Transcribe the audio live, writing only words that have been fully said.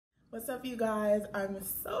What's up, you guys? I'm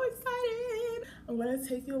so excited. I'm going to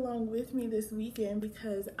take you along with me this weekend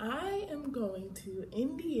because I am going to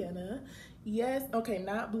Indiana. Yes, okay,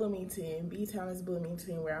 not Bloomington. B-Town is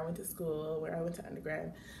Bloomington, where I went to school, where I went to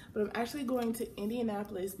undergrad. But I'm actually going to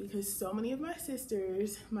Indianapolis because so many of my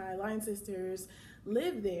sisters, my line sisters,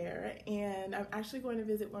 live there. And I'm actually going to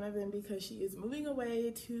visit one of them because she is moving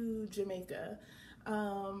away to Jamaica.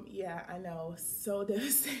 Yeah, I know, so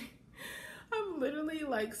devastating. I'm literally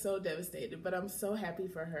like so devastated, but I'm so happy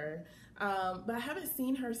for her. But I haven't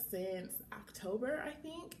seen her since October, I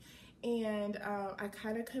think. And I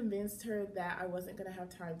kind of convinced her that I wasn't gonna have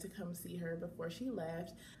time to come see her before she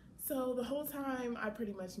left. So the whole time I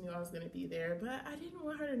pretty much knew I was gonna be there, but I didn't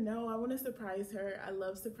want her to know. I want to surprise her. I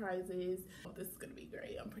love surprises. Oh, this is gonna be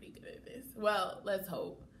great. I'm pretty good at this. Well, let's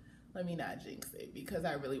hope. Let me not jinx it because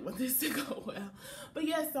I really want this to go well. But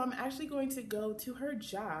yes, so I'm actually going to go to her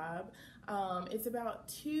job. It's about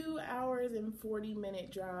 2 hours and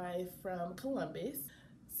 40-minute drive from Columbus.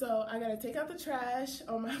 So I gotta take out the trash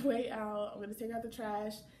on my way out. I'm gonna take out the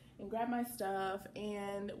trash and grab my stuff,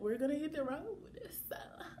 and we're gonna hit the road. So,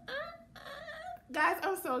 guys,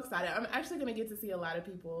 I'm so excited. I'm actually gonna get to see a lot of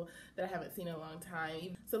people that I haven't seen in a long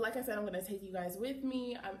time. So like I said, I'm gonna take you guys with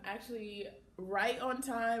me. I'm actually right on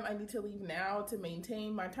time. I need to leave now to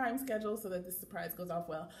maintain my time schedule so that the surprise goes off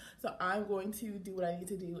well. So I'm going to do what I need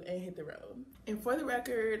to do and hit the road. And for the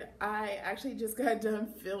record, I actually just got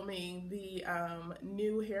done filming the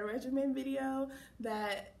new hair regimen video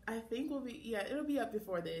that I think will be, yeah, it'll be up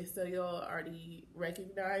before this, so you'll already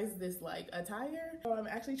recognize this like attire. So I'm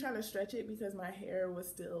actually trying to stretch it because my hair was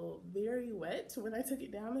still very wet when I took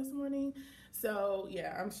it down this morning. So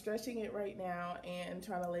yeah, I'm stretching it right now and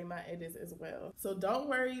trying to lay my edges as well. So don't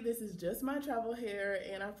worry, this is just my travel hair,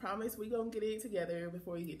 and I promise we gonna get it together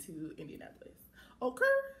before we get to Indianapolis. Okay?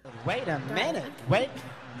 Wait a minute. Wait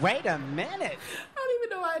a minute. I don't even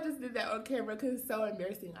know why I just did that on camera because it's so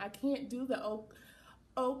embarrassing. I can't do the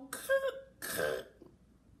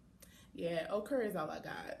yeah, ochre is all I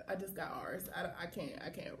got. I just got ours. I can't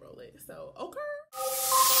roll it. So ochre.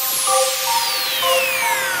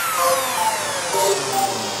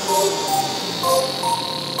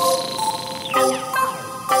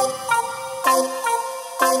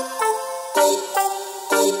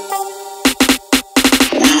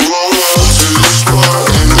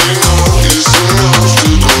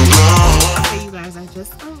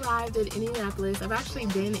 In Indianapolis. I've actually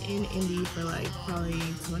been in Indy for like probably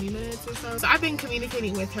 20 minutes or so. So I've been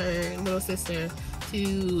communicating with her little sister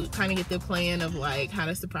to kind of get the plan of like how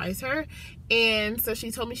to surprise her. And so she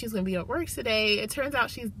told me she's gonna be at work today. It turns out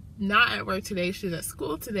she's not at work today, she's at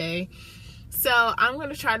school today. So I'm going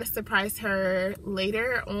to try to surprise her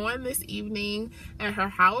later on this evening at her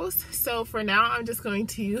house. So for now, I'm just going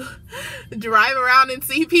to drive around and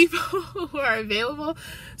see people who are available.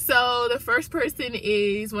 So the first person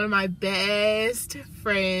is one of my best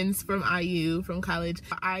friends from IU, from college.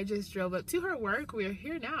 I just drove up to her work. We're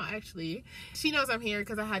here now, actually. She knows I'm here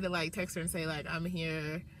because I had to like text her and say like I'm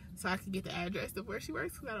here, so I could get the address of where she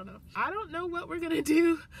works, because I don't know what we're gonna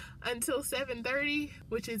do until 7:30,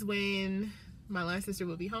 which is when my line sister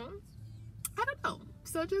will be home. I don't know,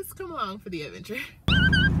 so just come along for the adventure.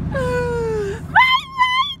 My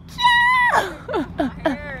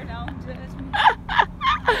hair, don't judge me.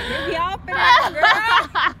 Get me off in there, girl.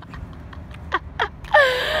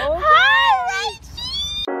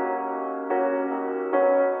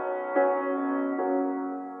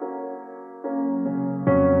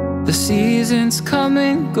 The seasons come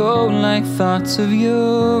and go like thoughts of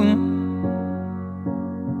you.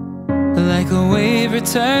 Like a wave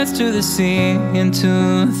returns to the sea, into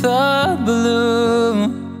the blue.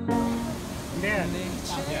 Yeah.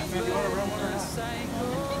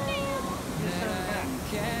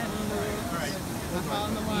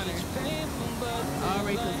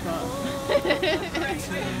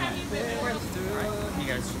 You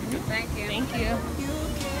guys should be good. Thank you. Thank you.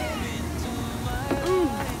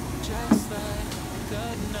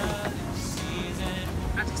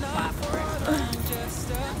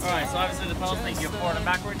 Alright, so obviously the pedals make you go forward and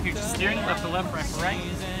backward. Here's your steering, left to left, right to right.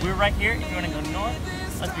 We're right here. If you want to go north,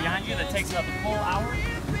 that's behind you. That takes about the whole hour.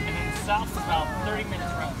 And then south is about 30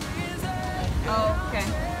 minutes from. Oh, okay.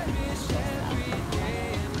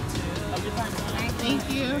 Have a good time. Thank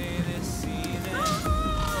you.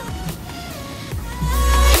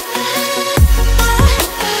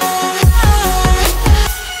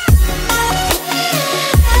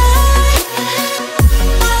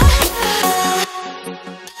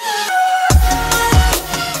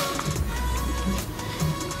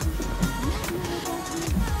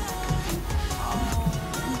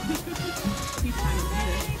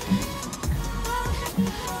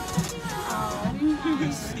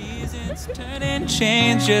 Turn and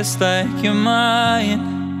change just like your mind.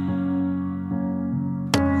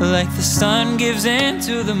 Like the sun gives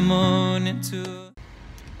into the moon into.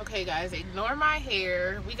 Okay guys, ignore my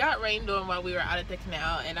hair. We got rained on while we were out at the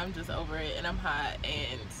canal and I'm just over it and I'm hot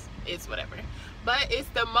and it's whatever. But it's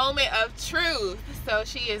the moment of truth. So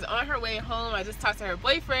she is on her way home. I just talked to her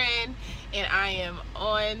boyfriend and I am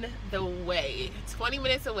on the way. 20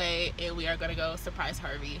 minutes away and we are gonna go surprise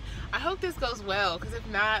Harvey. I hope this goes well because if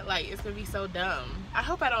not, like, it's gonna be so dumb. I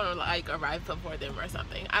hope I don't like arrive before them or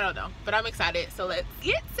something. I don't know, but I'm excited. So let's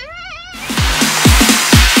get to it.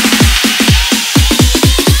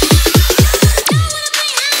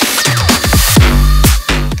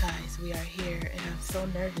 We are here and I'm so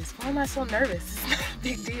nervous. Why am I so nervous? It's not a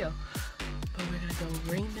big deal. But we're gonna go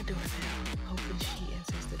ring the doorbell. Hopefully she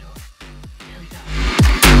answers the door. Here we go.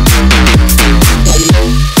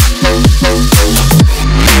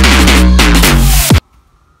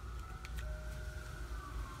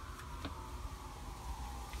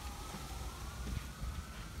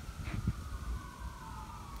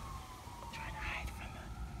 I'm trying to hide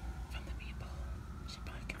from the people. She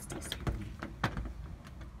probably can still see me.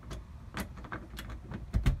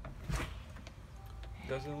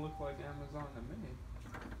 Doesn't look like Amazon to me.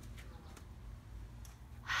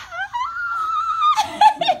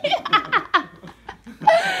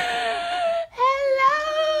 Hello,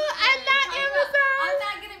 I'm not Amazon. I'm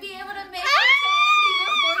not gonna be able to make it to Indy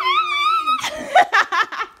before you leave.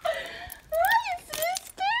 Hi,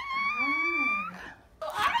 sister.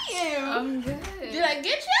 How are you? I'm good. Did I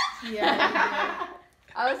get you? Yeah.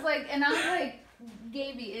 I was like,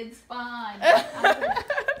 Gabe, it's fine. I was like,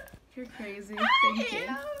 you're crazy. Thank you.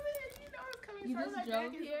 You just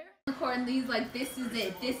drove here. And he's like, this is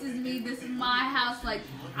it. This is me. This is my house. Like,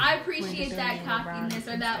 I appreciate that cockiness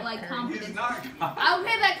or that like confidence. Okay,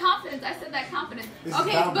 that confidence. I said that confidence.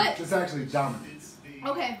 Okay, but it's actually dominance.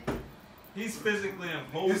 Okay. He's physically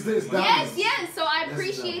imposing. Yes. So I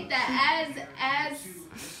appreciate that. As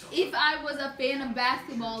if I was a fan of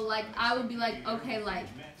basketball, like I would be like, okay, like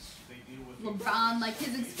LeBron, like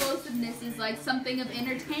his explosiveness is like something of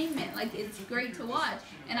entertainment. Like it's great to watch,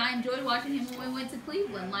 and I enjoyed watching him when we went to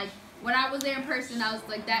Cleveland. Like when I was there in person, I was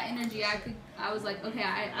like that energy. I was like, okay,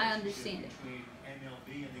 I understand it.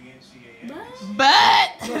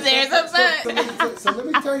 But there's a but. So let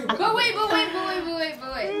me tell you. But wait.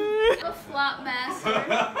 A flop master.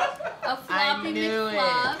 A floppy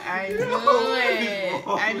McFlop.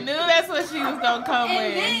 I knew that's what she was gonna come And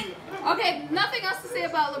with. then, okay, nothing else to say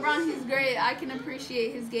about LeBron. He's great. I can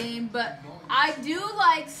appreciate his game, but I do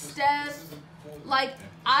like Steph. Like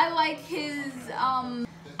I like his.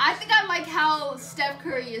 I think I like how Steph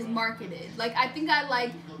Curry is marketed. Like I think I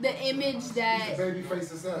like the image that. Babyface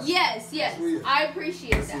success. Yes. I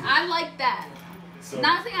appreciate that. I like that. So,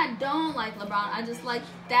 Not saying I don't like LeBron. I just like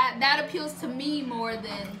that. That appeals to me more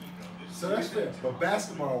than. So that's fair. But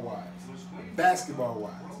basketball wise,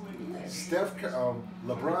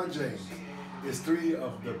 LeBron James is three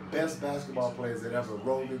of the best basketball players that ever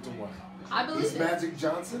rolled into one. I believe He's it. Magic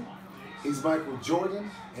Johnson, he's Michael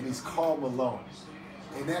Jordan, and he's Karl Malone.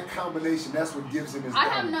 And that combination, that's what gives him his. I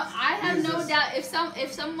have no just, doubt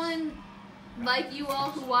if someone like you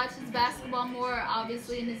all who watches basketball more,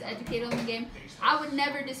 obviously, and is educated on the game, I would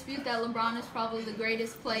never dispute that LeBron is probably the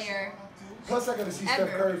greatest player. Plus, I got to see ever.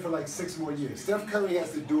 Steph Curry for like 6 more years. Steph Curry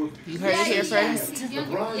has to do it. You heard it here first. He's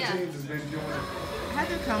younger, LeBron yeah. James has been doing it. I had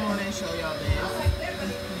to come on and show y'all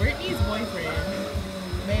this. Brittany's boyfriend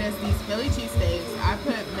made us these Philly cheesesteaks. I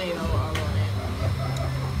put mayo all on it.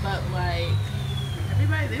 But like,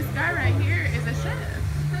 everybody, this guy right here is a chef.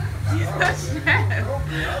 He's a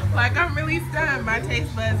chef. Like, I'm really stunned. My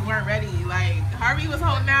taste buds weren't ready. Like, Harvey was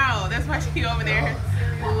holding out. That's why she over there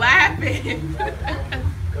laughing.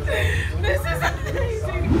 This is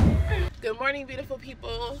amazing. Good morning, beautiful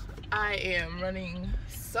people. I am running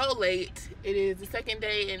so late. It is the second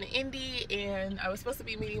day in Indy, and I was supposed to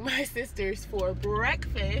be meeting my sisters for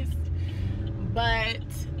breakfast, but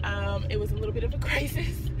it was a little bit of a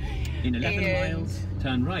crisis. In 11 miles,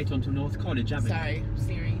 turn right onto North College Avenue. Sorry,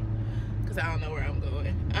 Siri, because I don't know where I'm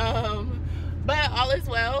going. But all is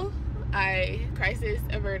well. Crisis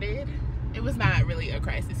averted. It was not really a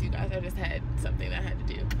crisis, you guys. I just had something that I had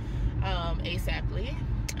to do ASAPly.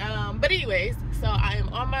 But anyways, so I am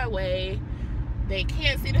on my way. They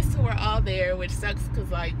can't see us till we're all there, which sucks because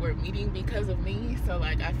like we're meeting because of me. So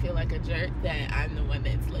like I feel like a jerk that I'm the one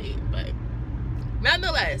that's late. But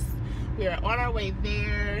nonetheless, we are on our way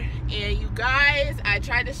there. And you guys, I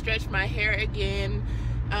tried to stretch my hair again.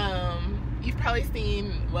 You've probably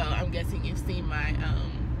seen, well, I'm guessing you've seen my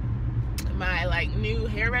my like new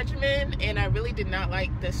hair regimen, and I really did not like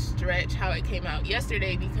the stretch how it came out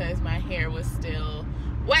yesterday because my hair was still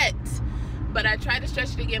wet. But I tried to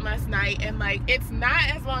stretch it again last night, and like it's not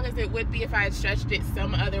as long as it would be if I had stretched it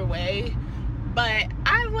some other way, but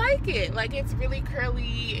I like it. Like it's really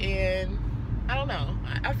curly, and I don't know,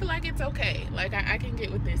 I feel like it's okay. Like I can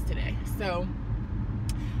get with this today. So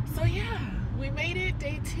yeah, we made it,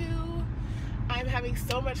 day 2. I'm having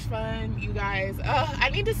so much fun, you guys. I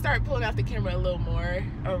need to start pulling out the camera a little more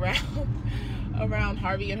around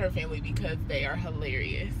Harvey and her family because they are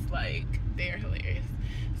hilarious. Like, they are hilarious.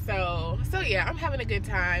 So yeah, I'm having a good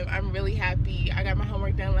time. I'm really happy. I got my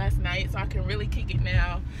homework done last night, so I can really kick it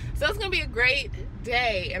now. So it's gonna be a great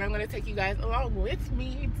day, and I'm gonna take you guys along with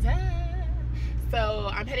me. So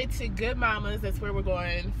I'm headed to Good Mama's. That's where we're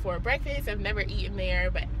going for breakfast. I've never eaten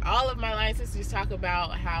there, but all of my line sisters talk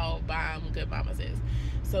about how bomb Good Mama's is.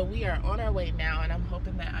 So we are on our way now, and I'm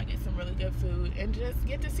hoping that I get some really good food and just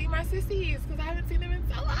get to see my sissies because I haven't seen them in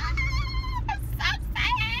so long. I'm so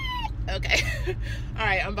excited. Okay. All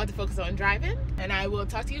right, I'm about to focus on driving, and I will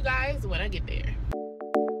talk to you guys when I get there.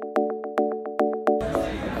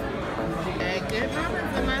 At Good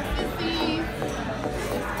Mama's with my sissies.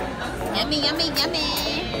 Yummy, yummy, yummy.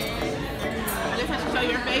 I just have to show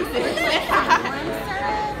your faces.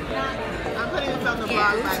 I'm putting this on the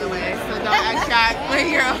vlog, by the way, so don't act shy when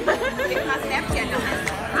you're on.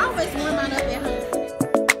 I always warm mine up at home.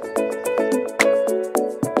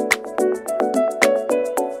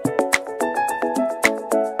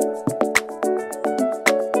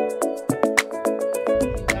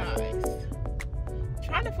 You guys,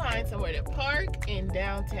 trying to find somewhere to park in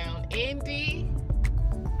downtown Indy.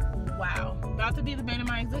 Wow, about to be the bane of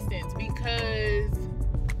my existence because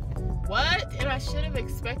what? And I should have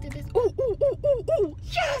expected this. Ooh, ooh, ooh, ooh, ooh,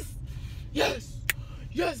 yes, yes,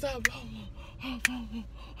 yes, I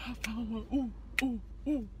found one. Ooh, ooh,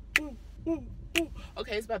 ooh, ooh, ooh, ooh.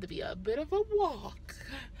 Okay, it's about to be a bit of a walk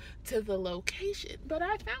to the location, but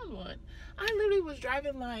I found one. I literally was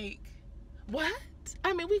driving like, what?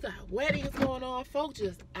 I mean, we got weddings going on, folks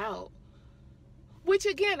just out. Which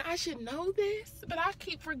again, I should know this, but I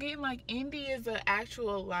keep forgetting like Indy is an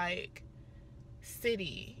actual like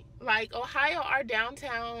city. Like Ohio, our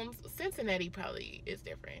downtowns, Cincinnati probably is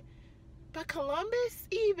different. But Columbus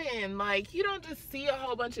even, like you don't just see a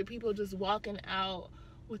whole bunch of people just walking out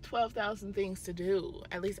with 12,000 things to do.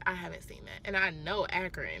 At least I haven't seen that. And I know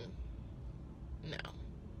Akron, no.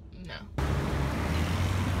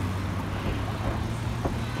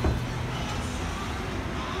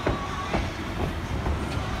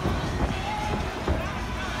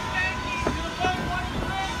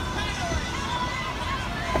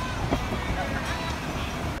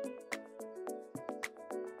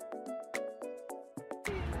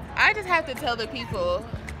 I just have to tell the people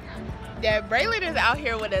that Braylon is out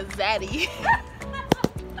here with a zaddy.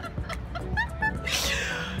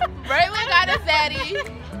 Braylon got a zaddy,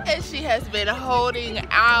 and she has been holding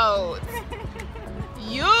out.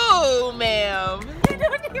 You, ma'am.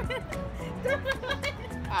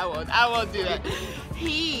 I won't do that.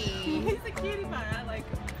 He's a cutie pie.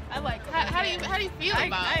 I like him. How do you feel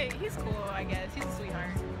about it? He's cool, I guess. He's a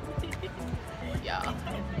sweetheart. Y'all.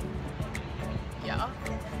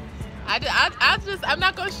 I'm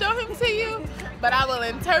not gonna show him to you, but I will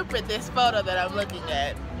interpret this photo that I'm looking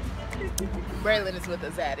at. Braylon is with a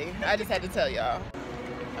zaddy. I just had to tell y'all.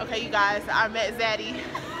 Okay, you guys, I met Zaddy.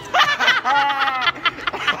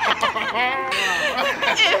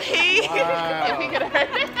 if he could have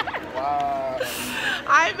heard it. Wow.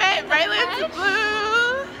 I met Braylon's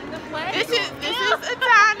Blue. This is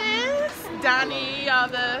Adonis. Donnie, y'all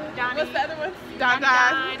what's the other one?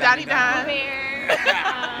 Donnie Don.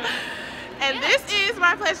 And this is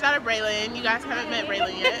my pledge daughter Braylon. You guys haven't met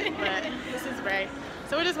Braylon yet, but this is Bray.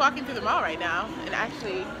 So we're just walking through the mall right now, and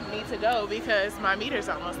actually need to go because my meter's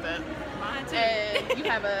almost up. Mine too. And you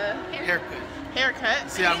have a haircut.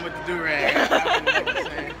 See, I'm with the do-rag. I don't know what I'm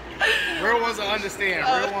saying. Real ones will understand.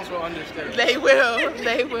 Real ones will understand. They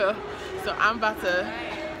will. So I'm about to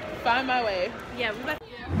find my way. Yeah, we about to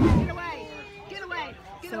Get away.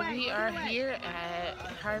 So we are here at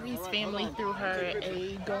Harvey's family threw her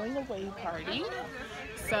a going away party.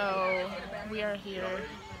 So we are here.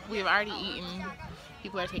 We have already eaten.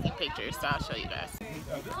 People are taking pictures, so I'll show you guys.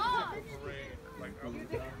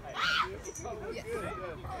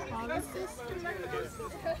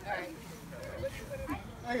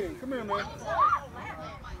 Hey, come here, man.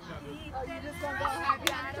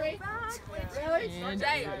 Really?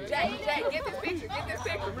 Jay, get this picture.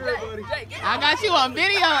 I got you on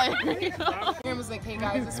video. It was like, hey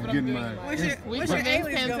guys, this is what I'm doing. What's your We should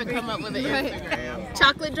tend to come up with an Instagram.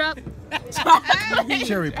 Chocolate drop.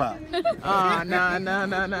 Cherry pop. Oh,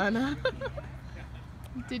 no.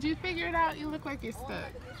 Did you figure it out? You look like you're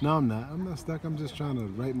stuck. No, I'm not. I'm not stuck. I'm just trying to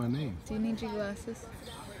write my name. Do you need your glasses?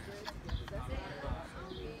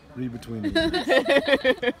 Read between the lines.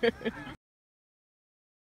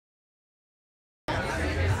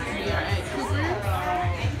 We are at Cooper's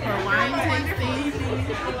for wine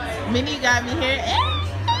tasting. Minnie got me here.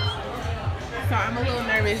 So I'm a little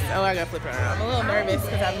nervous. Oh, I got flip around. I'm a little nervous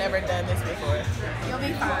because I've never done this before. You'll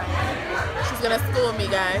be fine. She's gonna school me,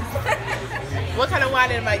 guys. What kind of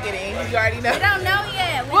wine am I getting? You already know. We don't know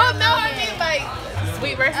yet. Well, no, I mean like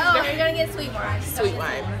sweet versus Oh, you're gonna get sweet wine. sweet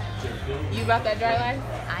wine. You about that dry life?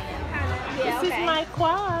 I am. Yeah, This is my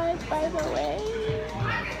quad, by the way.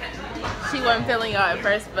 She wasn't feeling y'all at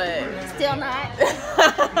first, but Still not.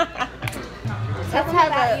 Tell them have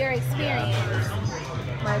about a- your experience.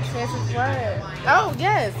 my experience is what? Oh,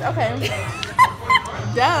 yes. Okay.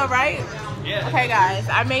 Duh, right? Yeah. Okay, guys.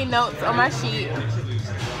 I made notes on my sheet.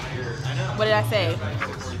 What did I say?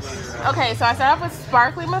 Okay, so I started off with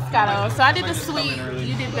sparkling Moscato. So I did the sweet.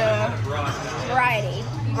 You did the Variety.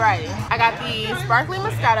 variety. I got the sparkling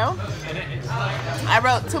Moscato. I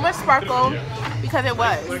wrote too much sparkle because it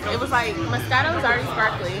was. It was like Moscato was already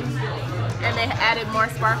sparkling, and they added more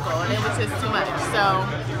sparkle, and it was just too much. So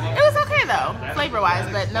it was okay though,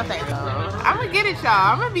 flavor-wise, but no thanks. I'm gonna get it,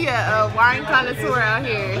 y'all. I'm gonna be a wine connoisseur out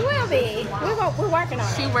here. You will be. We're working on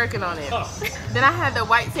it. She working on it. Then I had the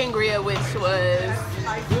white sangria, which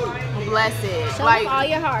was blessed. Show Like, them all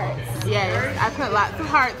your hearts. yes, I put lots of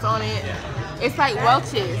hearts on it. It's like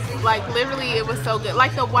Welch's. Like literally, it was so good.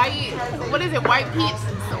 Like the white, what is it? White peach.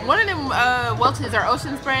 One of them Welch's are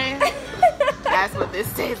Ocean Spray. That's what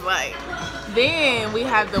this tastes like. Then we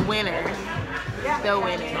have the winner. The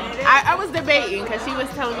winner. I was debating because she was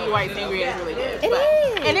telling me white sangria is really good. It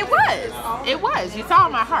is. And it was. It was. You saw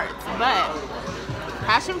my hearts. But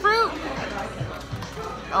passion fruit.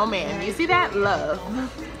 Oh man, you see that? Love.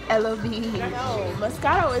 L-O-V. No,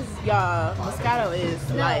 Moscato is, y'all. Moscato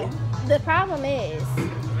is life. The problem is,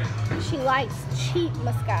 she likes cheap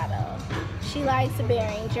Moscato. She likes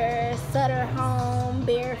Behringer, Sutter Home,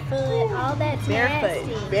 Barefoot, all that's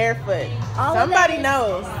nasty. Barefoot. All of Somebody that is-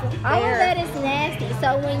 knows. All of that is nasty.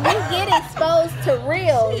 So when you get exposed to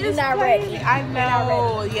real, you're not ready. I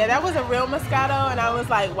know. Yeah, that was a real Moscato, and I was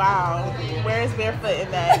like, wow, where is Barefoot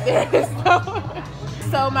in that?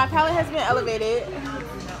 So my palate has been elevated.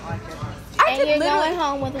 And you're going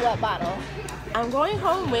home with what bottle? I'm going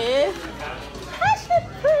home with passion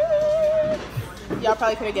fruit. Y'all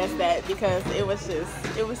probably could have guessed that because it was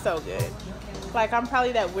so good. Like, I'm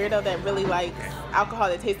probably that weirdo that really likes alcohol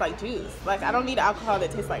that tastes like juice. Like, I don't need alcohol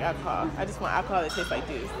that tastes like alcohol. I just want alcohol that tastes like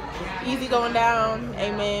juice. Easy going down.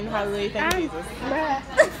 Amen. Hallelujah. Thank you, Jesus.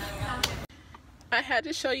 I had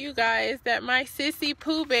to show you guys that my sissy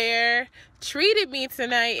Pooh Bear treated me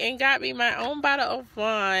tonight and got me my own bottle of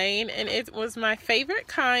wine, and it was my favorite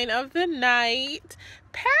kind of the night,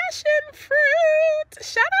 passion fruit.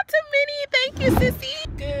 Shout out to Minnie. Thank you,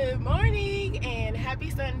 sissy. Good morning and happy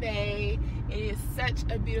Sunday. It is such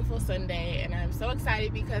a beautiful Sunday, and I'm so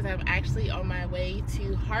excited because I'm actually on my way to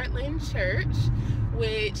Heartland Church,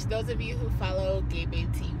 which those of you who follow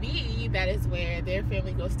GabeBabeTV, that is where their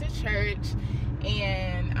family goes to church.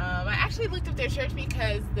 And I actually looked up their church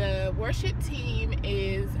because the worship team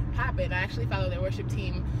is popping. I actually follow their worship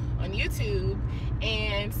team on YouTube,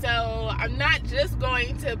 and so I'm not just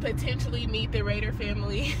going to potentially meet the Raider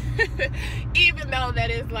family, even though that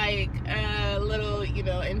is like a little, you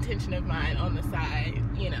know, intention of mine on the side.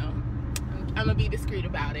 You know, I'm gonna be discreet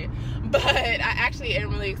about it, but I actually am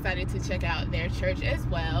really excited to check out their church as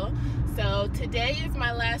well. So today is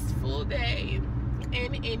my last full day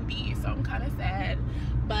in Indy, so I'm kind of sad,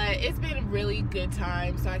 but it's been a really good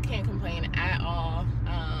time, so I can't complain at all.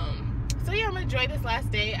 So yeah, I'm gonna enjoy this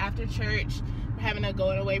last day after church. We're having a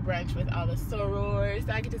going away brunch with all the sorors.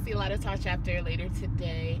 I get to see a lot of Tall Chapter later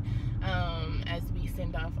today, as we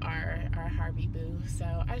send off our Harvey boo. So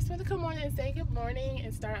I just want to come on and say good morning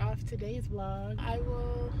and start off today's vlog. I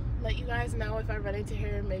will let you guys know if I run into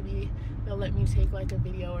her. Maybe they'll let me take like a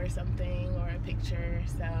video or something, or a picture.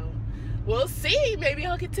 So we'll see. Maybe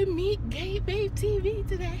I'll get to meet GabeBabeTV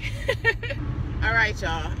today. All right,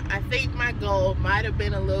 y'all. I think my goal might have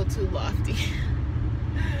been a little too lofty.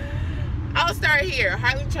 I'll start here.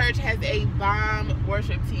 Heartland Church has a bomb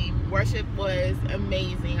worship team. Worship was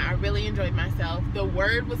amazing. I really enjoyed myself. The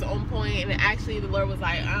word was on point, and actually the Lord was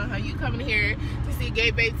like, you coming here to see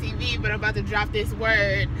GabeBabeTV, but I'm about to drop this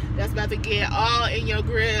word that's about to get all in your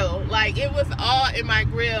grill. Like, it was all in my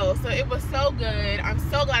grill. So it was so good. I'm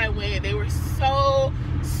so glad I went. They were so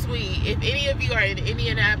sweet. If any of you are in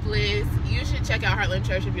Indianapolis, you should check out Heartland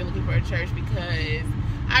Church if you're looking for a church, because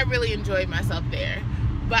I really enjoyed myself there.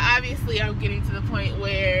 But obviously I'm getting to the point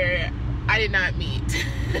where I did not meet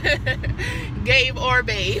Gabe or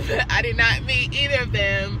Babe. I did not meet either of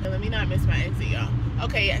them. Let me not miss my exit, y'all.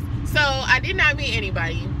 Okay, yes. So I did not meet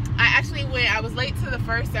anybody. I actually went, I was late to the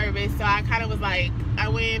first service, so I kind of was like, I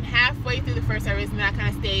went halfway through the first service, and then I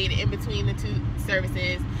kind of stayed in between the two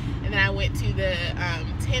services, and then I went to the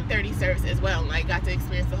 10:30 service as well, and like got to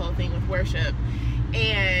experience the whole thing with worship.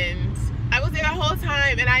 And I was there the whole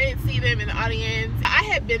time, and I didn't see them in the audience. I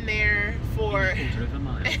had been there for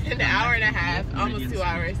an hour and a half, almost 2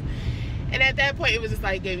 hours. And at that point, it was just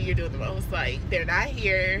like, Gaby, you're doing the most. Like, they're not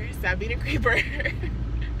here. Stop being a creeper.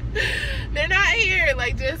 They're not here.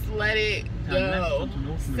 Like, just let it go.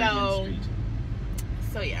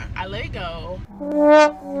 So yeah, I let it go.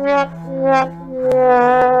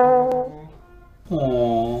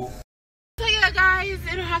 Aww. So yeah, guys,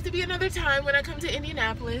 it'll have to be another time when I come to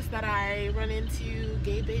Indianapolis that I run into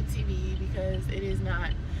GabeBabeTV, because it is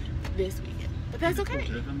not this weekend. But that's okay.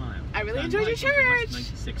 I really enjoyed your church.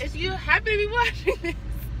 If you happen to be watching this,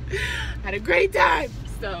 I had a great time.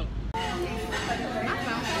 So.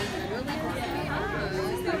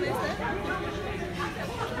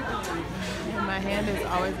 And my hand is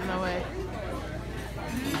always in the way.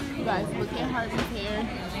 You guys, look at Harvey's hair.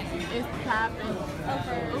 It's popping.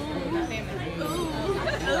 Ooh.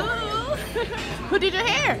 Ooh. Who did your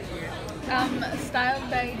hair? Styled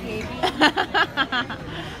by Gaby.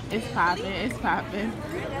 It's popping. It's popping.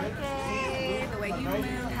 Okay. The way you move,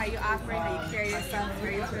 how you operate, how you carry yourself is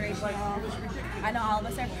very inspirational. I know all of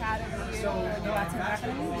us are proud of you. We're about to embark on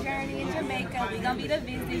a new journey in Jamaica. We're gonna be the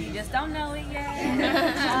visit. You just don't know it yet.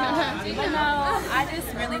 But no, I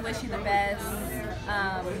just really wish you the best.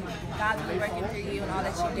 God's really working through you and all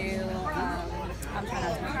that you do. I'm trying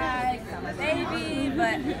not to cry because I'm a baby,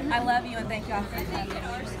 but I love you and thank you all for coming. You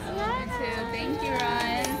too. Thank you,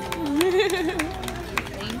 Ryan.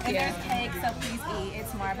 Thank you. And there's cake, so please eat.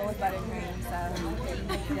 It's marble with buttercream, so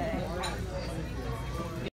eat good.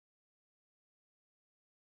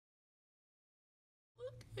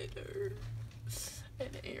 Look at her.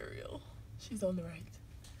 And Ariel. She's on the right.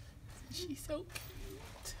 She's so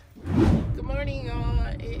cute. Good morning, y'all.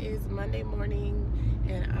 It is Monday morning,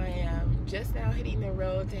 and I am just now hitting the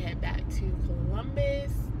road to head back to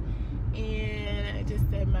Columbus. And I just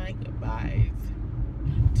said my goodbyes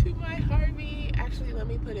to my Harvey. Actually, let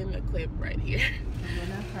me put in the clip right here.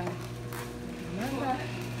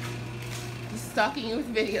 Just stalking you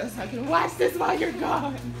with videos so I can watch this while you're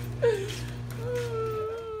gone.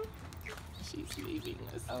 She's leaving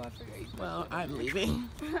us. Oh, I forgot. Well, I'm leaving.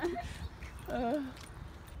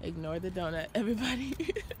 Ignore the donut, everybody.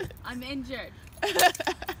 I'm injured.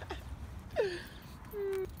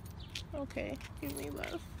 Okay, give me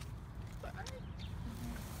love. Bye.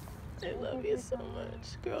 I love you so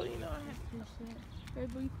much. Girl, you know I have to push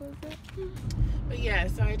it. Babe, close it? But yeah,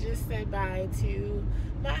 so I just said bye to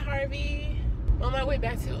my Harvey on my way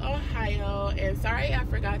back to Ohio. And sorry I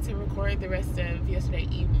forgot to record the rest of yesterday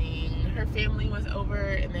evening. Her family was over,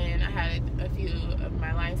 and then I had a few of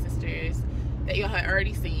my line sisters that y'all had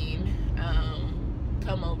already seen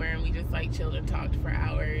come over, and we just like chilled and talked for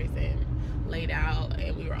hours and laid out,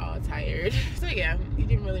 and we were all tired. So yeah, you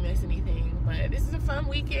didn't really miss anything, but this is a fun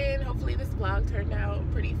weekend. Hopefully this vlog turned out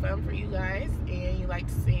pretty fun for you guys, and you liked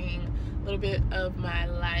seeing a little bit of my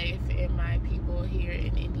life and my people here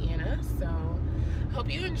in Indiana. So hope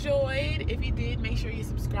you enjoyed. If you did, make sure you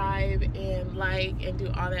subscribe and like and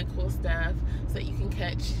do all that cool stuff so that you can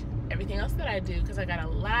catch everything else that I do, because I got a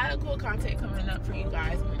lot of cool content coming up for you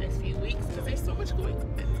guys in the next few weeks, because there's so much going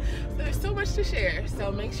on. So there's so much to share. So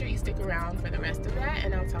make sure you stick around for the rest of that,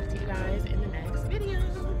 and I'll talk to you guys in the next video.